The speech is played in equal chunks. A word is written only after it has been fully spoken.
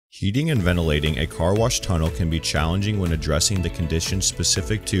Heating and ventilating a car wash tunnel can be challenging when addressing the conditions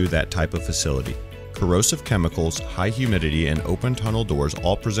specific to that type of facility. Corrosive chemicals, high humidity, and open tunnel doors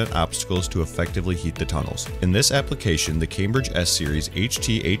all present obstacles to effectively heat the tunnels. In this application, the Cambridge S-Series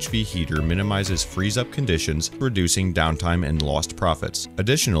HTHV heater minimizes freeze-up conditions, reducing downtime and lost profits.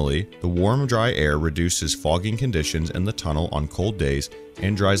 Additionally, the warm, dry air reduces fogging conditions in the tunnel on cold days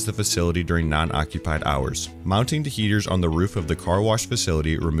and dries the facility during non-occupied hours. Mounting the heaters on the roof of the car wash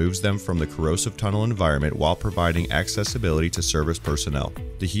facility removes them from the corrosive tunnel environment while providing accessibility to service personnel.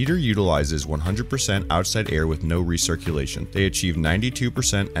 The heater utilizes 100% outside air with no recirculation. They achieve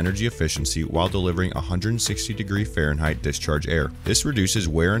 92% energy efficiency while delivering 160° Fahrenheit discharge air. This reduces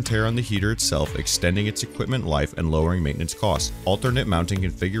wear and tear on the heater itself, extending its equipment life and lowering maintenance costs. Alternate mounting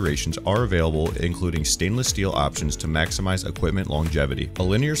configurations are available, including stainless steel options to maximize equipment longevity. A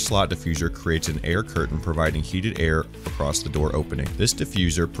linear slot diffuser creates an air curtain providing heated air across the door opening. This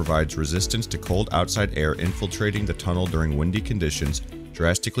diffuser provides resistance to cold outside air infiltrating the tunnel during windy conditions,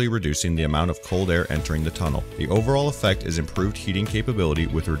 drastically reducing the amount of cold air entering the tunnel. The overall effect is improved heating capability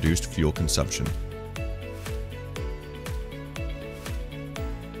with reduced fuel consumption.